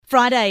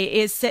Friday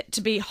is set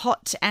to be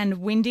hot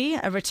and windy,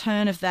 a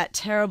return of that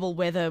terrible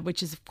weather,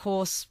 which is, of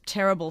course,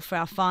 terrible for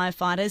our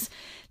firefighters.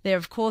 There,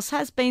 of course,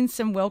 has been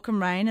some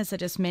welcome rain, as I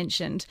just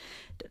mentioned.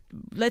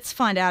 Let's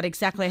find out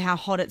exactly how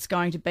hot it's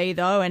going to be,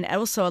 though, and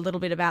also a little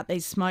bit about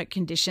these smoke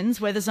conditions.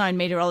 Weather Zone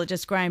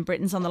meteorologist Graham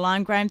Britton's on the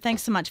line. Graham,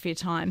 thanks so much for your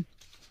time.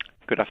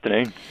 Good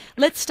afternoon.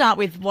 Let's start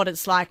with what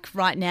it's like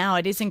right now.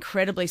 It is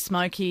incredibly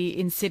smoky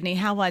in Sydney.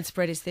 How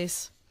widespread is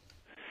this?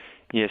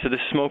 Yeah, so the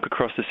smoke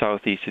across the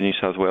southeast of New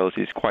South Wales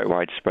is quite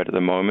widespread at the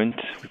moment.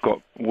 We've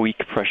got weak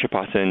pressure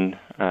pattern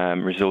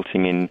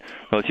resulting in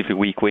relatively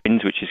weak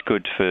winds, which is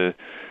good for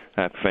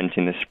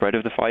preventing the spread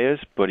of the fires,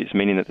 but it's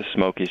meaning that the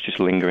smoke is just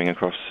lingering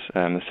across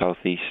the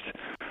southeast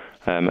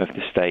of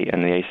the state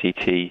and the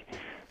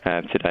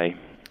ACT today.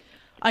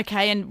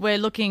 Okay, and we're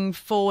looking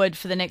forward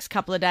for the next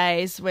couple of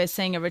days. We're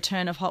seeing a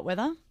return of hot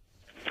weather?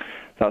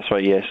 That's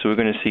right, yes. So we're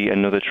going to see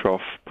another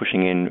trough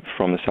pushing in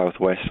from the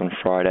southwest on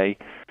Friday.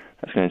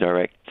 That's going to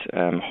direct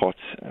hot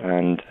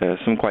and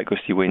some quite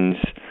gusty winds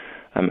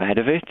ahead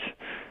of it,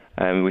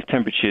 with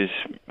temperatures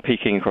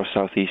peaking across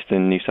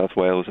southeastern New South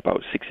Wales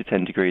about 6 to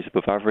 10 degrees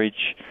above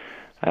average.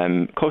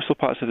 Coastal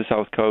parts of the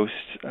south coast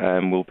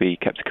will be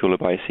kept cooler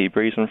by a sea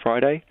breeze on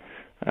Friday,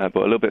 but a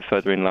little bit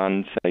further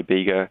inland, say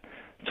Bega,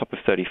 top of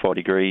 34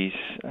 degrees,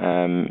 so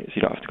you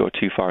don't have to go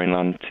too far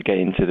inland to get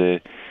into the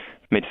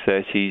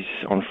mid-30s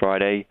on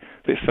Friday.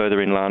 A bit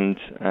further inland,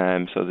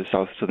 so the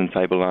southern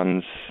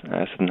tablelands,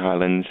 southern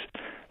highlands,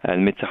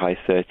 mid to high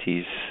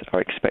 30s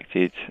are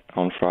expected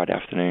on Friday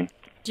afternoon.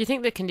 Do you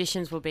think the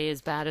conditions will be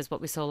as bad as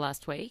what we saw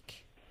last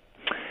week?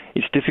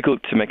 It's difficult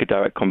to make a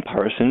direct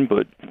comparison,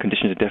 but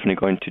conditions are definitely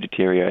going to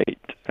deteriorate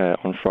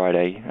on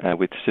Friday,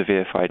 with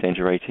severe fire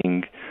danger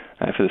rating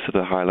for the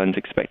southern highlands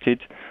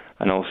expected,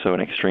 and also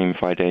an extreme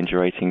fire danger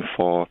rating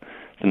for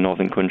the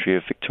northern country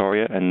of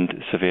Victoria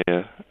and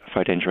severe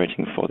fire danger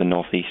rating for the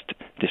northeast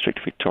district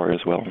of Victoria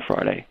as well on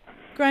Friday.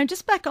 Graham,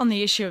 just back on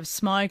the issue of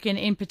smoke and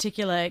in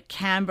particular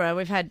Canberra,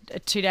 we've had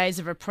 2 days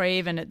of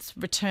reprieve and it's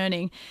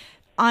returning.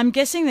 I'm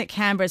guessing that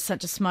Canberra is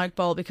such a smoke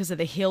bowl because of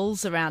the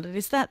hills around it.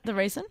 Is that the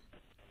reason?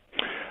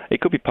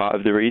 It could be part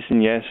of the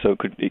reason, yes. So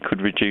it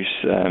could reduce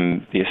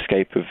the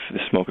escape of the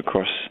smoke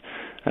across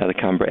the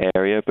Canberra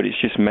area, but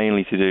it's just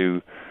mainly to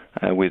do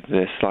with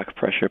the slack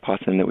pressure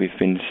pattern that we've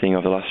been seeing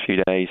over the last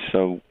few days.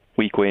 So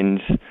weak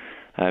winds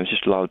has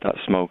just allowed that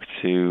smoke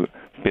to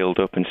build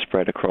up and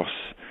spread across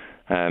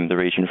the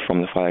region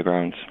from the fire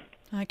grounds.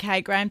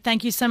 Okay, Graham,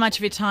 thank you so much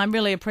for your time.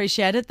 Really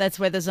appreciate it. That's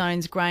Weather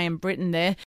Zone's Graham Britton there.